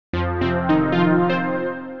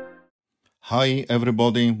Hi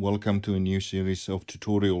everybody, welcome to a new series of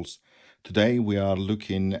tutorials. Today we are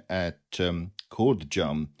looking at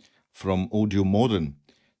Chordjam from Audiomodern.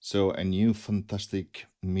 So a new fantastic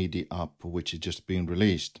MIDI app which has just been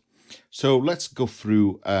released. So let's go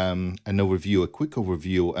through an overview, a quick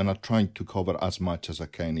overview, and I'm trying to cover as much as I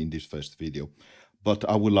can in this first video. But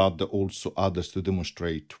I will add also others to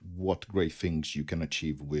demonstrate what great things you can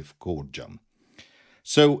achieve with Chordjam.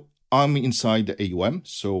 So I'm inside the AUM,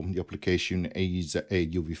 so the application is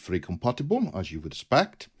UV3 compatible, as you would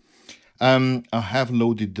expect. I have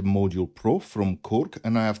loaded the Module Pro from Cork,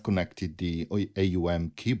 and I have connected the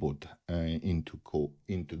AUM keyboard into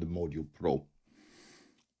the Module Pro.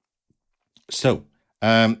 So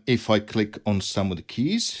if I click on some of the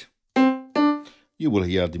keys, you will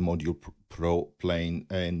hear the Module Pro playing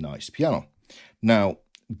a nice piano. Now,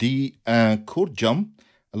 the Chordjam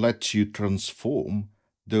lets you transform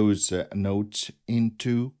those notes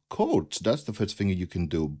into chords. That's the first thing you can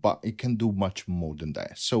do, but it can do much more than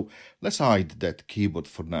that. So let's hide that keyboard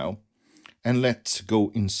for now, and let's go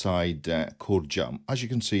inside Chordjam. As you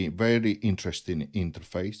can see, very interesting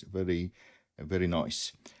interface, very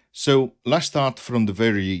nice. So let's start from the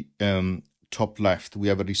very top left. We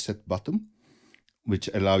have a reset button, which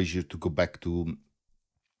allows you to go back to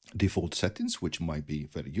default settings, which might be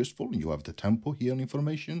very useful. You have the tempo here and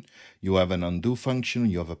information. You have an undo function.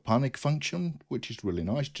 You have a panic function, which is really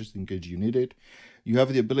nice, just in case you need it. You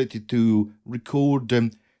have the ability to record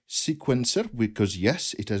sequencer, because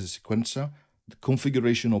yes, it has a sequencer. The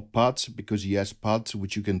configuration of pads, because he has pads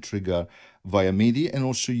which you can trigger via MIDI, and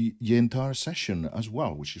also your entire session as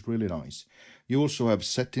well, which is really nice. You also have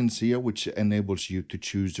settings here, which enables you to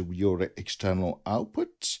choose your external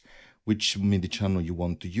outputs, which MIDI channel you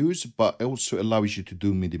want to use, but also allows you to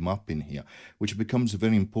do MIDI mapping here, which becomes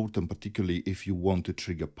very important, particularly if you want to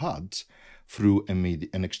trigger pads through an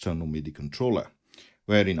external MIDI controller.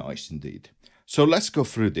 Very nice indeed. So let's go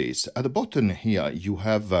through this. At the bottom here, you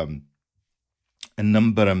have a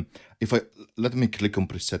number. Let me click on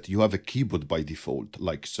preset, you have a keyboard by default,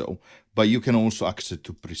 like so, but you can also access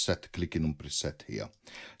to preset clicking on preset here.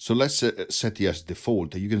 So let's set it as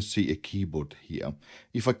default. You can see a keyboard here.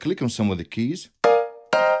 If I click on some of the keys,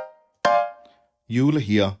 you will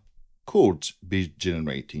hear chords be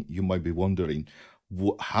generating. You might be wondering,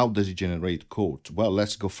 how does it generate chords? Well,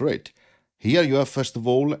 let's go for it. Here you have, first of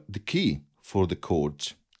all, the key for the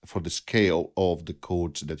chords, for the scale of the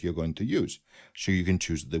chords that you're going to use. So you can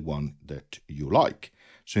choose the one that you like.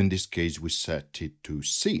 So in this case, we set it to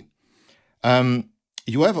C.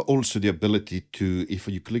 You have also the ability to, if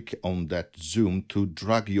you click on that zoom, to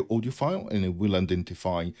drag your audio file, and it will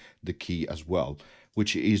identify the key as well,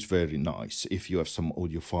 which is very nice if you have some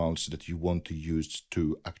audio files that you want to use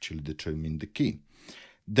to actually determine the key.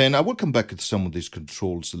 Then I will come back to some of these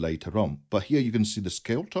controls later on, but here you can see the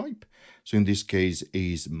scale type. So in this case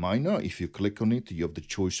is minor. If you click on it, you have the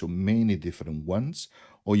choice of many different ones,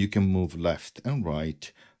 or you can move left and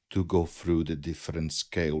right to go through the different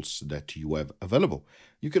scales that you have available.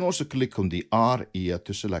 You can also click on the R here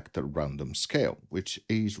to select a random scale, which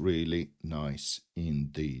is really nice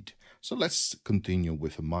indeed. So let's continue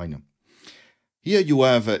with a minor. Here you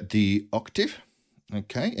have the octave,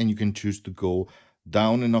 okay, and you can choose to go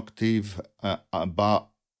down an octave,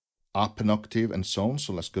 up an octave, and so on.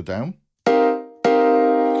 So let's go down.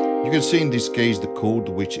 You can see in this case the code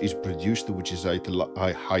which is produced, which is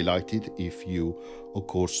highlighted if you, of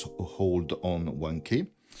course, hold on one key.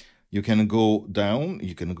 You can go down,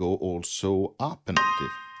 you can go also up an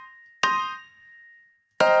octave.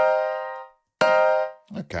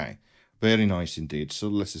 Okay, very nice indeed. So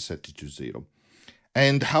let's set it to 0.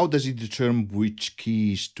 And how does it determine which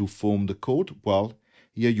keys to form the chord? Well,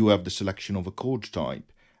 here you have the selection of a chord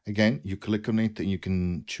type. Again, you click on it and you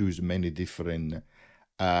can choose many different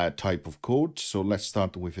type of chords. So let's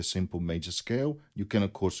start with a simple major scale. You can,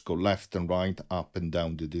 of course, go left and right, up and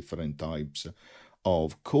down the different types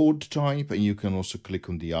of chord type. And you can also click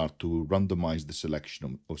on the R to randomize the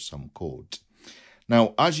selection of some chords.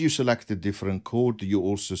 Now, as you select a different chord, you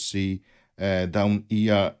also see down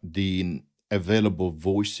here the available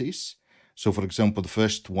voices. So for example, the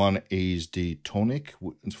first one is the tonic.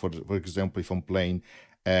 For example, if I'm playing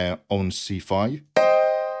on C5,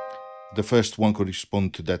 the first one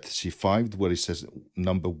corresponds to that C5 where it says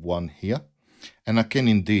number 1 here, and I can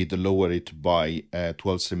indeed lower it by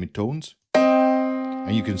 12 semitones,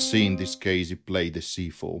 and you can see in this case it played the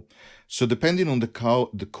C4. So depending on the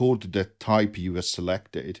chord that type you have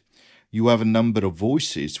selected, you have a number of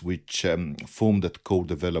voices which form that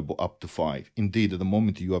chord available up to 5. Indeed, at the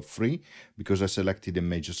moment you have 3 because I selected a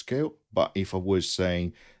major scale, but if I was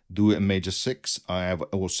saying do a major 6, I have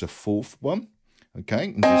also a 4th one. Okay,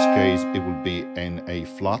 in this case, it will be an A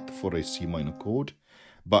flat for a C minor chord.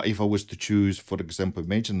 But if I was to choose, for example,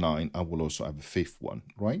 major 9, I will also have a 5th one,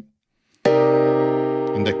 right?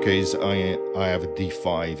 In that case, I have a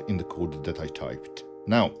D5 in the chord that I typed.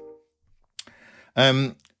 Now,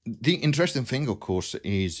 the interesting thing, of course,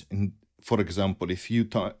 is, for example, if you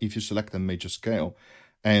select a major scale,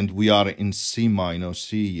 and we are in C minor,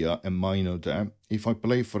 C here, and minor there. If I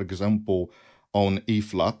play, for example, on E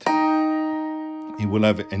flat, it will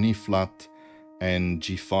have an E flat and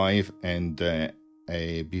G5 and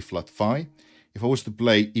a B flat 5. If I was to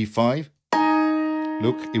play E5,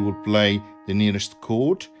 look, it will play the nearest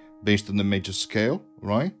chord based on the major scale,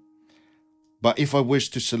 right? But if I wish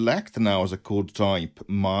to select now as a chord type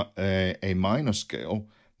a minor scale,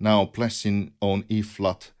 now pressing on E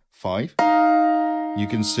flat 5, you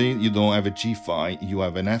can see you don't have a G5, you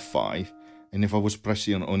have an F5. And if I was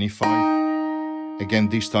pressing on E5, again,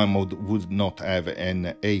 this time I would not have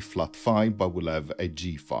an A flat 5, but will have a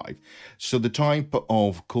G5. So the type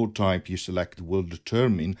of chord type you select will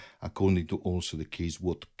determine, according to also the keys,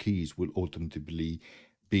 what keys will ultimately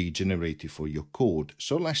be generated for your chord.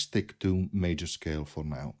 So let's stick to major scale for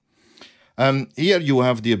now. Here you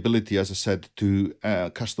have the ability, as I said, to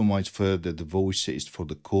customize further the voices for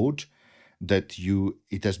the chord that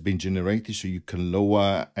it has been generated, so you can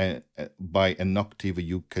lower by an octave,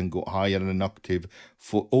 you can go higher an octave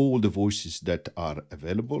for all the voices that are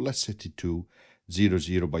available. Let's set it to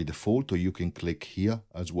 00 by default, or you can click here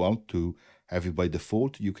as well to have it by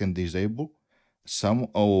default. You can disable some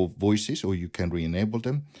of voices, or you can re-enable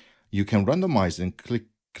them. You can randomize and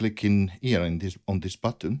click in here on this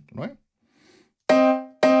button, right?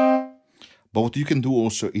 But what you can do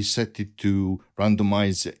also is set it to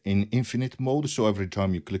randomize in infinite mode. So every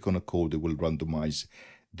time you click on a chord, it will randomize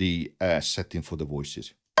the setting for the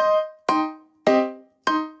voices.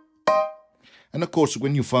 And of course,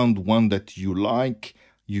 when you found one that you like,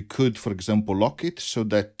 you could, for example, lock it so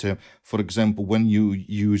that, for example, when you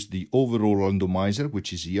use the overall randomizer,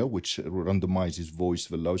 which is here, which randomizes voice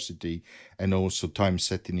velocity and also time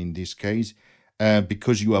setting in this case,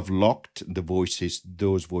 because you have locked the voices,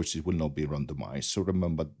 those voices will not be randomized. So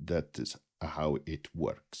remember, that is how it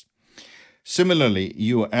works. Similarly,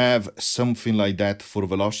 you have something like that for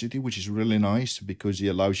velocity, which is really nice because it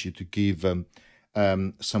allows you to give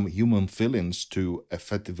some human fill-ins to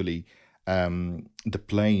effectively the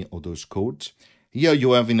playing of those chords. Here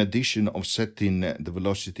you have, in addition of setting the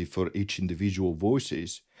velocity for each individual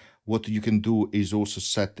voices, what you can do is also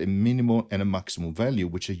set a minimum and a maximum value,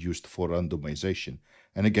 which are used for randomization.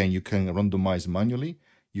 And again, you can randomize manually.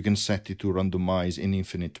 You can set it to randomize in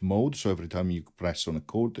infinite mode. So every time you press on a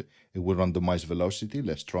chord, it will randomize velocity.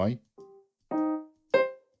 Let's try.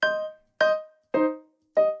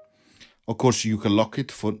 Of course, you can lock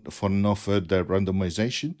it for no further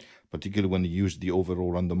randomization, particularly when you use the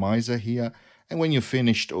overall randomizer here. And when you're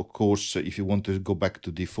finished, of course, if you want to go back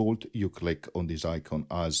to default, you click on this icon,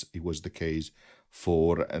 as it was the case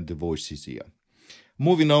for the voices here.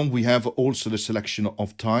 Moving on, we have also the selection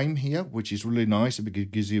of time here, which is really nice because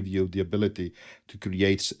it gives you the ability to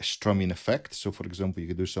create a strumming effect. So, for example, you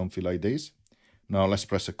can do something like this. Now let's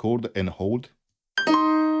press a chord and hold.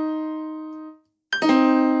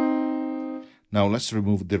 Now let's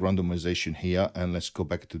remove the randomization here and let's go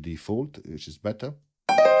back to default, which is better.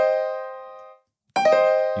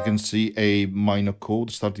 You can see a minor chord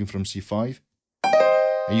starting from C5.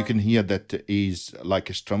 And you can hear that is like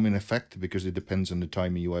a strumming effect because it depends on the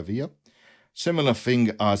timing you have here. Similar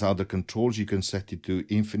thing as other controls, you can set it to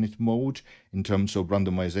infinite mode in terms of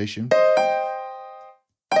randomization.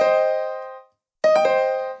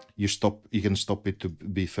 You can stop it to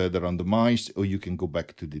be further randomized, or you can go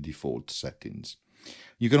back to the default settings.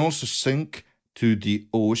 You can also sync to the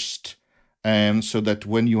host, so that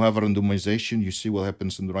when you have a randomization, you see what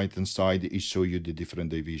happens on the right hand side. It shows you the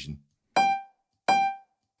different division,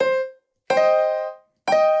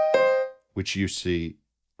 which you see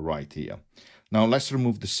right here. Now let's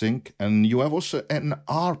remove the sync, and you have also an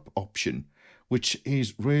ARP option, which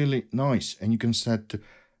is really nice, and you can set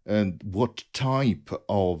what type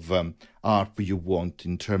of ARP you want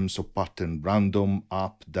in terms of pattern, random,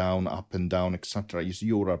 up and down, etc. It's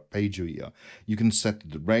your arpeggio here. You can set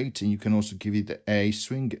the rate, and you can also give it a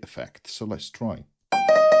swing effect. So let's try.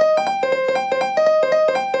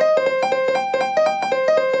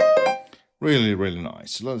 Really, really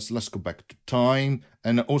nice. Let's go back to time.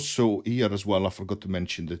 And also here as well, I forgot to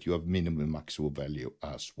mention that you have minimum and maximum value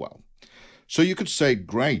as well. So you could say,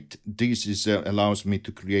 great, this is allows me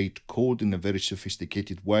to create code in a very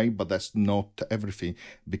sophisticated way, but that's not everything,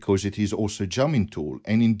 because it is also a jamming tool.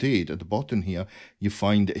 And indeed, at the bottom here, you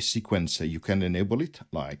find a sequencer. You can enable it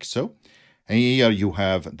like so. And here you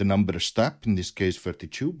have the number of steps, in this case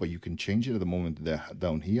 32, but you can change it at the moment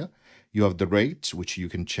down here. You have the rates, which you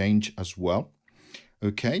can change as well.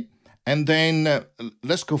 Okay. And then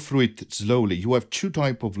let's go through it slowly. You have two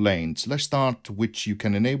types of lanes. Let's start which you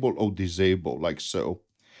can enable or disable, like so.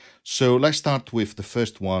 So let's start with the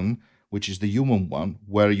first one, which is the human one,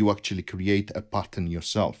 where you actually create a pattern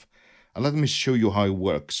yourself. And let me show you how it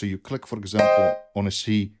works. So you click, for example, on a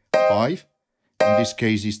C5. In this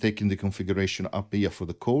case, he's taking the configuration up here for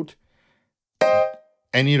the chord.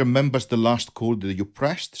 And he remembers the last chord that you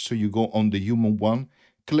pressed. So you go on the human one,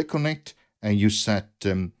 click on it, and you set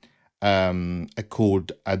a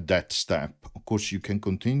chord at that step. Of course, you can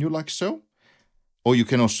continue like so, or you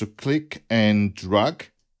can also click and drag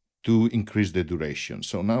to increase the duration.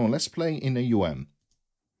 So now let's play in a UM.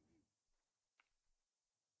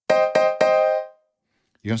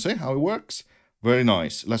 You can see how it works. Very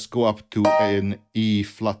nice. Let's go up to an E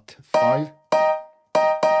flat 5.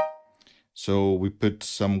 So we put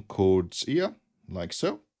some chords here, like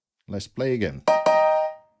so. Let's play again.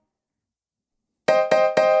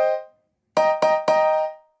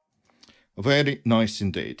 Very nice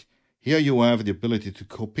indeed. Here you have the ability to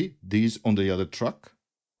copy these on the other track.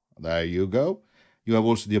 There you go. You have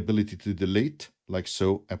also the ability to delete, like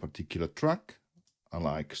so, a particular track,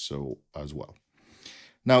 like so as well.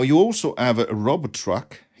 Now you also have a robot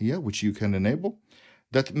track here, which you can enable.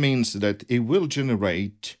 That means that it will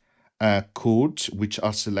generate chords which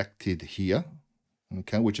are selected here,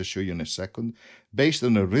 okay, which I'll show you in a second, based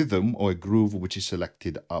on a rhythm or a groove which is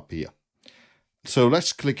selected up here. So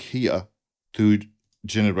let's click here to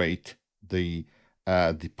generate the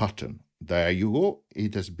pattern. There you go,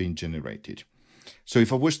 it has been generated. So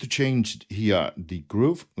if I was to change here the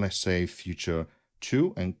groove, let's say future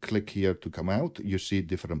 2, and click here to come out, you see a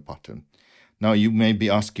different pattern. Now you may be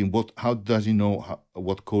asking, how does he know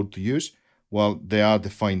what chord to use? Well, they are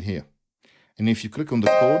defined here. And if you click on the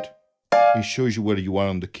chord, it shows you where you are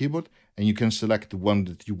on the keyboard, and you can select the one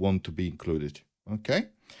that you want to be included. Okay?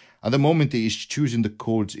 At the moment, it is choosing the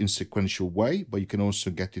chords in sequential way, but you can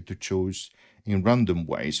also get it to choose in random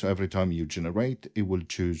way. So every time you generate, it will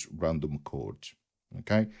choose random chords.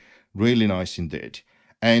 Okay? Really nice indeed.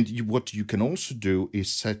 And what you can also do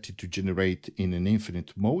is set it to generate in an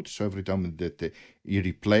infinite mode. So every time that you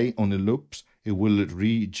replay on the loops, it will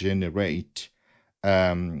regenerate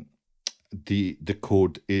the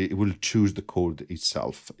chord. It will choose the chord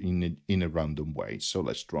itself in a random way. So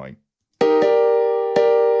let's try.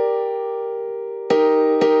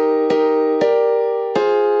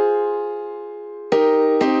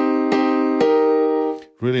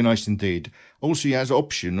 Really nice indeed. Also, he has an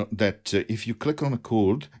option that if you click on a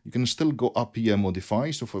chord, you can still go up here and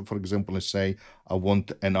modify. So for example, let's say I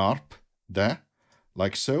want an harp there,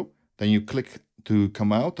 like so. Then you click to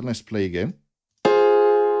come out, and let's play again.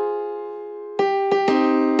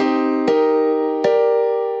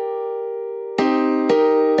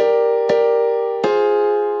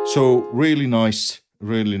 So really nice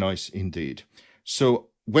indeed. So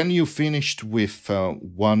when you finished with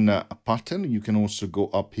one pattern, you can also go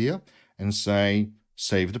up here and say,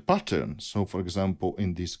 save the pattern. So for example,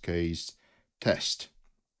 in this case, test.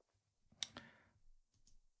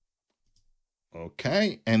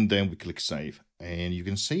 Okay, and then we click save. And you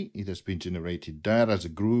can see it has been generated there as a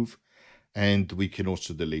groove, and we can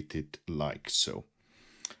also delete it like so.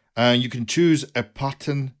 You can choose a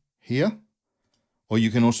pattern here, or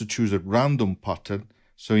you can also choose a random pattern.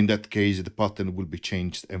 So in that case, the pattern will be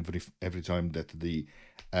changed every time that the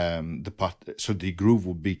groove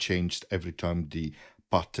will be changed every time the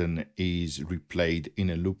pattern is replayed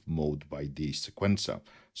in a loop mode by the sequencer.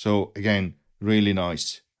 So again, really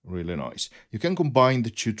nice, really nice. You can combine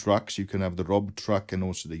the two tracks. You can have the robot track and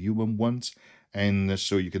also the human ones, and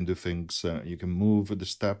so you can do things. You can move the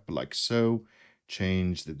step like so,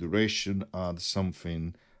 change the duration, add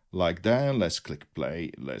something like that. Let's click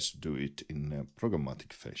play. Let's do it in a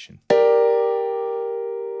programmatic fashion.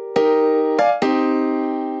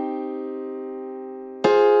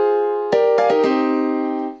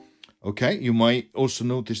 Okay, you might also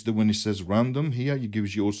notice that when it says random here, it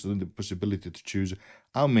gives you also the possibility to choose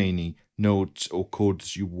how many notes or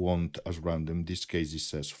chords you want as random. In this case, it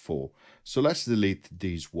says 4. So let's delete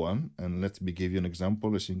this one, and let me give you an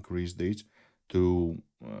example. Let's increase this to,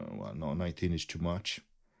 well, no, 19 is too much.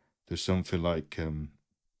 To something like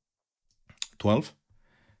 12,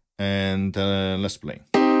 and let's play.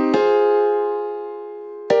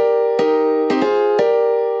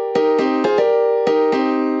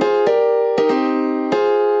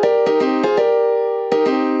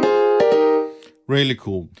 Really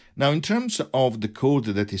cool. Now, in terms of the code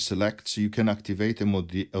that is selected, so you can activate them or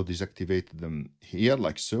deactivate them here,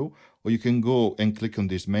 like so, or you can go and click on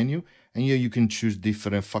this menu, and here you can choose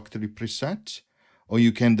different factory presets, or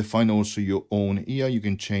you can define also your own. Here you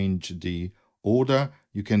can change the order,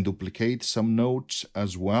 you can duplicate some notes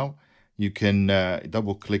as well. You can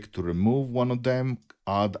double click to remove one of them,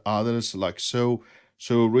 add others like so.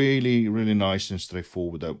 So really, really nice and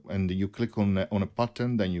straightforward. And you click on a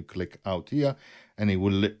button, then you click out here, and it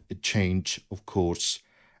will change, of course,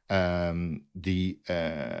 the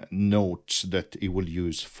notes that it will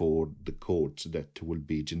use for the chords that will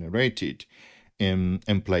be generated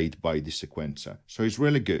and played by the sequencer. So it's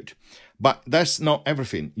really good. But that's not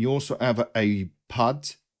everything. You also have a pad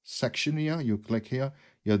section here. You click here,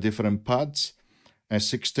 you have different pads.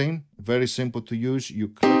 16, very simple to use. You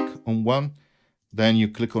click on one, then you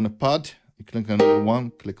click on a pad, you click on another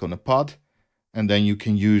one, click on a pad, and then you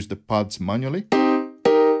can use the pads manually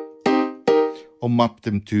or map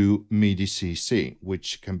them to MIDI CC,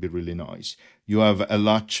 which can be really nice. You have a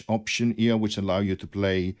latch option here, which allow you to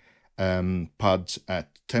play pads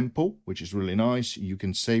at tempo, which is really nice. You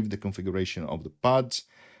can save the configuration of the pads.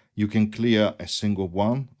 You can clear a single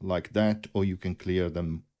one like that, or you can clear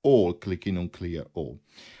them all, clicking on clear all.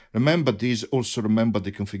 Remember these, also remember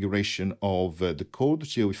the configuration of the chord.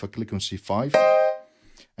 So if I click on C5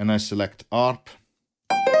 and I select ARP,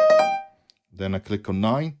 then I click on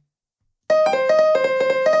 9.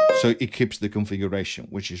 So it keeps the configuration,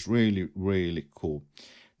 which is really, really cool.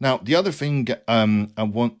 Now, the other thing I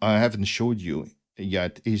haven't showed you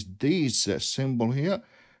yet is this symbol here.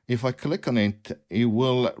 If I click on it, it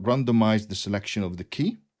will randomize the selection of the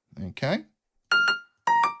key, okay?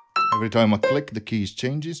 Every time I click, the keys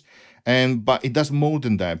changes, but it does more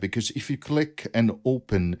than that, because if you click and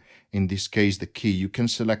open, in this case, the key, you can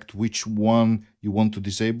select which one you want to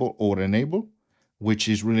disable or enable, which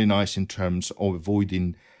is really nice in terms of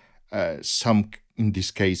avoiding some, in this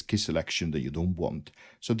case, key selection that you don't want.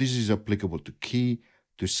 So this is applicable to key,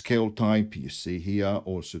 to scale type, you see here,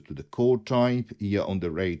 also to the chord type, here on the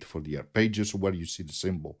rate for the arpeggios where you see the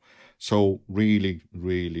symbol. So really,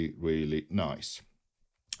 really, really nice.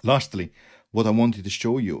 Lastly, what I wanted to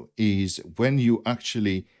show you is when you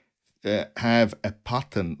actually have a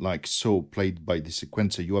pattern like so played by the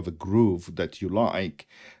sequencer, you have a groove that you like,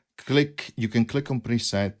 you can click on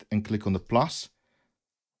preset and click on the plus,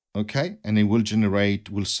 okay, and it will generate,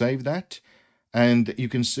 will save that, and you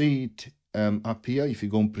can see it up here. If you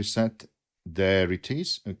go on preset, there it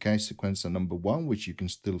is, okay, sequencer number 1, which you can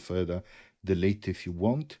still further delete if you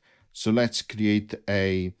want. So let's create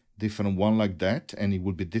a different one like that, and it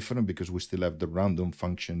will be different because we still have the random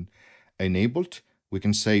function enabled. We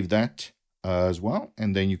can save that as well,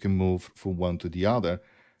 and then you can move from one to the other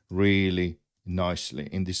really nicely.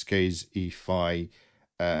 In this case, if I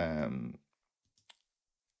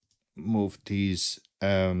move these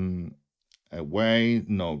away,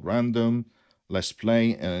 no random, let's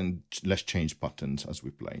play, and let's change patterns as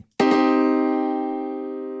we play.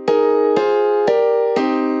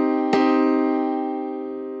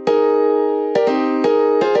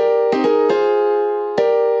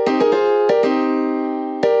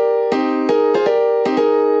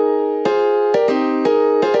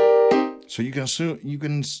 So you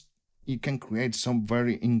can create some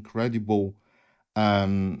very incredible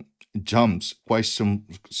jumps, quite some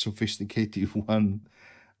sophisticated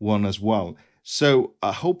one as well. So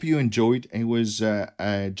I hope you enjoyed. It was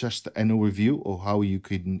just an overview of how you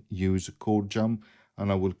can use a chord jam,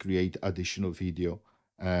 and I will create additional video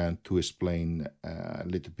to explain a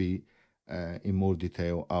little bit in more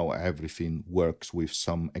detail how everything works with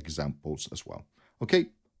some examples as well. Okay,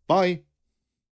 bye.